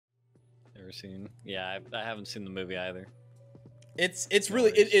never seen. Yeah, I haven't seen the movie either. It's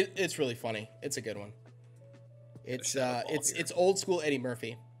really funny. It's a good one. It's old school Eddie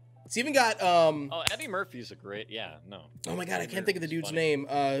Murphy. It's even got Oh, Eddie Murphy's a great. Yeah, no. Oh my god, I Eddie can't think of the Murphy's dude's funny.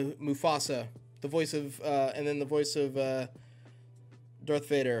 name. Mufasa, the voice of and then the voice of Darth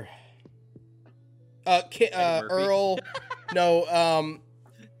Vader. Earl. No,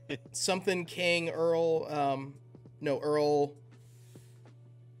 something King Earl. No, Earl.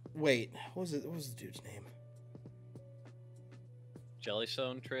 Wait, what was the dude's name?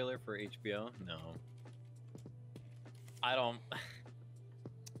 Jellystone trailer for HBO? No. I don't.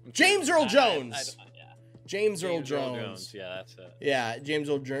 James Earl Jones. Yeah. James Earl Jones. Yeah, that's it. Yeah, James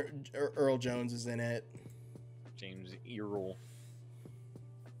Earl Jones is in it. James Earl.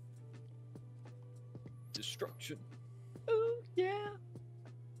 Destruction. Oh yeah.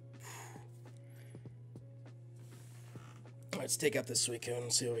 Let's take out this SUICUNE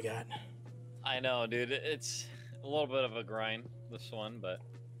and see what we got. I know, dude. It's a little bit of a grind, this one, but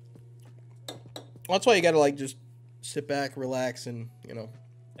Well, that's why you gotta like just sit back, relax, and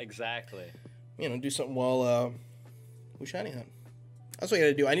exactly. do something while we shiny hunt. That's what I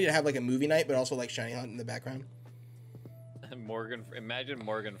gotta do. I need to have like a movie night, but also like shiny hunt in the background. Imagine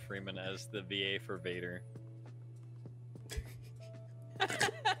Morgan Freeman as the VA for Vader.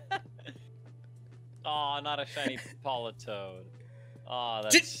 Oh, not a shiny Politoed. Oh,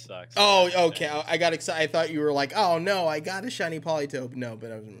 that sucks. Oh, okay. I got excited. I thought you were like, oh no, I got a shiny Politoed. No,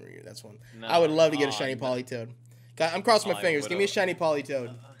 but I wasn't. That's one. No, I would love to get a shiny Politoed. I'm crossing my I fingers. Give me a would've- shiny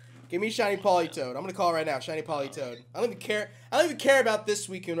Politoed. Give me a shiny Politoed. I'm gonna call it right now. Shiny Politoed. I don't even care. I don't even care about this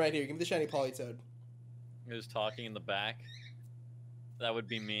SUICUNE right here. Give me the shiny Politoed. Who's talking in the back? That would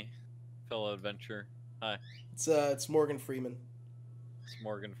be me, fellow adventurer. Hi, It's Morgan Freeman. it's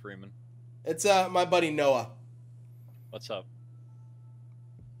Morgan Freeman. It's my buddy Noah. What's up?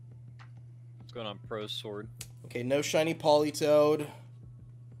 What's going on, Pro Sword? Okay, no shiny Politoed.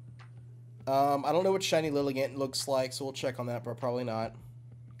 I don't know what shiny Lilligant looks like, so we'll check on that, but probably not.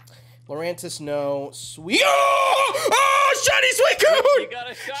 Lorantis, no. Oh, shiny SUICUNE! You got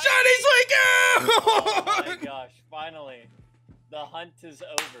a shiny! Shiny SUICUNE! Oh my gosh! Finally, the hunt is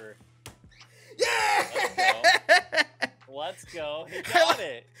over. Yeah! Let's go. He got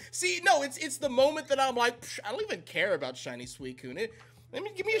it. See, no, it's the moment that I'm like, I don't even care about shiny SUICUNE.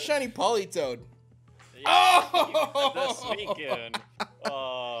 Give me a shiny Politoed. Yeah, Oh! the SUICUNE.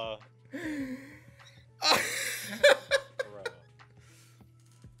 Oh, bro.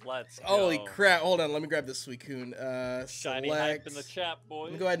 Let's go. Holy crap! Hold on, let me grab the SUICUNE. Shiny Select. hype in the chat, Let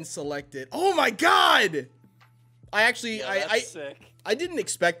boys. me go ahead and select it. Oh my god! I actually, Yeah, that's sick. I didn't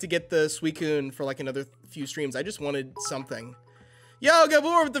expect to get the SUICUNE for like another few streams. I just wanted something. Yo,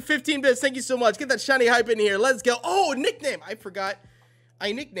 Gabor with the 15 bits. Thank you so much. Get that shiny hype in here. Let's go. Oh, nickname. I forgot.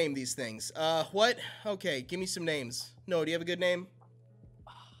 I nicknamed these things. What? Okay, give me some names. No, do you have a good name?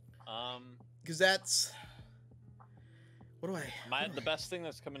 Because that's... What do I... The best thing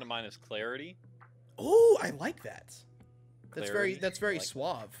that's coming to mind is Clarity. Oh, I like that. Clarity. That's very Like-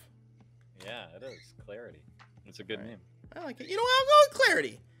 suave. Yeah, it is. Clarity. It's a good Alright. name. I like it. You know what? I'll go with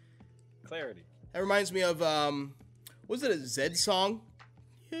Clarity. Clarity. That reminds me of, was it a Zed song?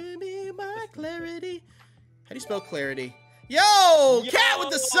 Give me my clarity. How do you spell clarity? Yo, Cat with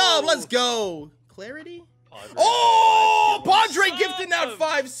the sub. Let's go. Clarity? Padre. Oh, 5 Padre gifting out subs.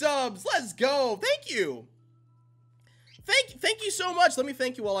 5 subs. Let's go. Thank you. Thank you so much. Let me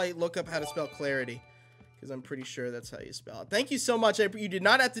thank you while I look up how to spell clarity, because I'm pretty sure that's how you spell it. Thank you so much. You did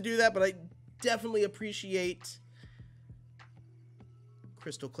not have to do that, but I definitely appreciate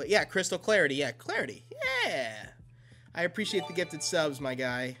crystal clarity. Yeah, clarity. Yeah. I appreciate the gifted subs, my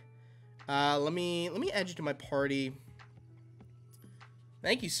guy. Let me add you to my party.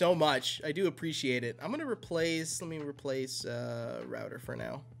 Thank you so much. I do appreciate it. I'm gonna replace. Let me replace router for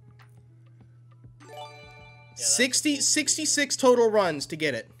now. Yeah, 66 total runs to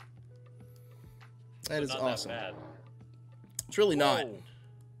get it. That is Not awesome. That bad. It's really not. Whoa.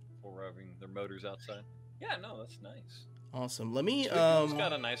 We're revving their motors outside. Yeah, no, that's nice. Awesome. Let me It's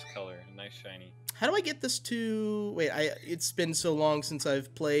got a nice color, a nice shiny. How do I get this to... Wait, it's been so long since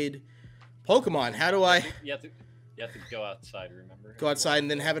I've played Pokemon. How do I You have to go outside. Remember? go outside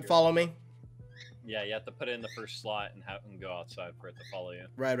and then have it follow me? Yeah, you have to put it in the first slot and go outside for it to follow you.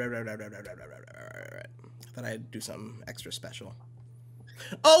 Right. I thought I had to do something extra special.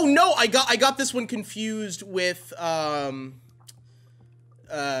 Oh no, I got this one confused with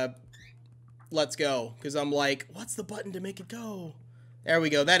Let's Go, because I'm like, what's the button to make it go? There we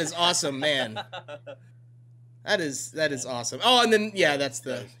go. That is awesome, man. That is awesome. Oh, and then yeah, that's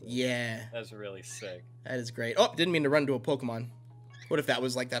the yeah. That's really sick. That is great. Oh, didn't mean to run to a Pokemon. What if that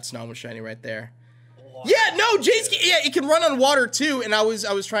was like that snow was shiny right there? Wow. Yeah, no, Jace, yeah, it can run on water too. And I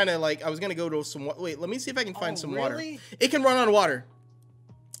was trying to like, I was gonna go to some. Wait, let me see if I can find some water. It can run on water.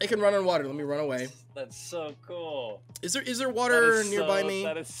 It can run on water. Let me run away. That's so cool. Is there water nearby me?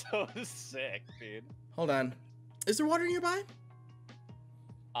 That is so sick, dude. Hold on. Is there water nearby?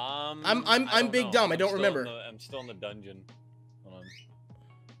 I'm big know. dumb. I don't remember. I'm still in the dungeon. Hold on.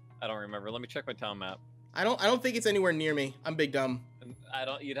 I don't remember. Let me check my town map. I don't think it's anywhere near me. I'm big dumb.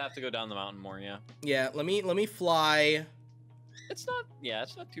 You'd have to go down the mountain more, yeah. Yeah, let me fly. It's not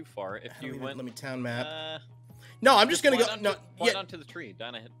too far. If you went, let me town map. No, I'm just gonna go. No, fly down to the tree,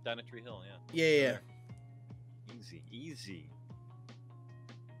 down a tree hill, yeah. Yeah. Easy.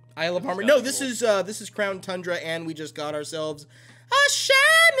 Isle of Armor. No, this is Crown Tundra, and we just got ourselves a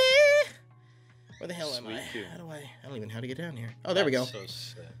shiny. Where the hell am I? How do I don't even know how to get down here. Oh, there we go. So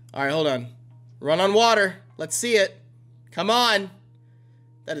sick. All right, hold on. Run on water. Let's see it. Come on.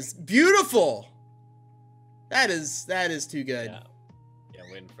 That is beautiful. That is too good. Yeah,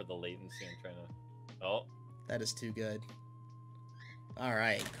 waiting for the latency. I'm trying to. Oh. That is too good. All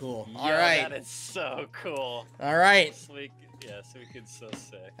right, cool. Yo, all right. That is so cool. All right. SUICUNE's so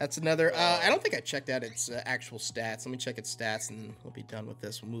sick. That's another. I don't think I checked out its actual stats. Let me check its stats, and we'll be done with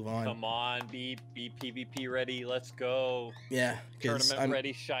this. We'll move on. Come on, be PvP ready. Let's go. Yeah, tournament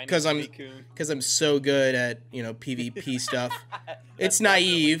ready. Shiny. Because I'm so good at PvP stuff. It's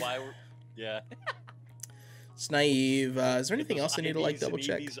naive. Yeah. It's naive. Is there anything else I need to like double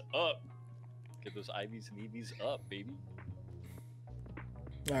check? Up. Get those IVs and EVs up, baby.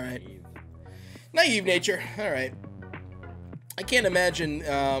 All right. Naive nature. All right. I can't imagine,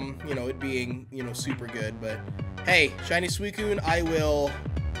 it being, super good, but hey, shiny SUICUNE, I will.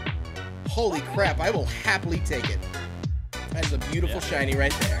 Holy crap! I will happily take it. That is a beautiful shiny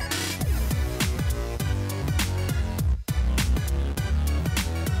right there.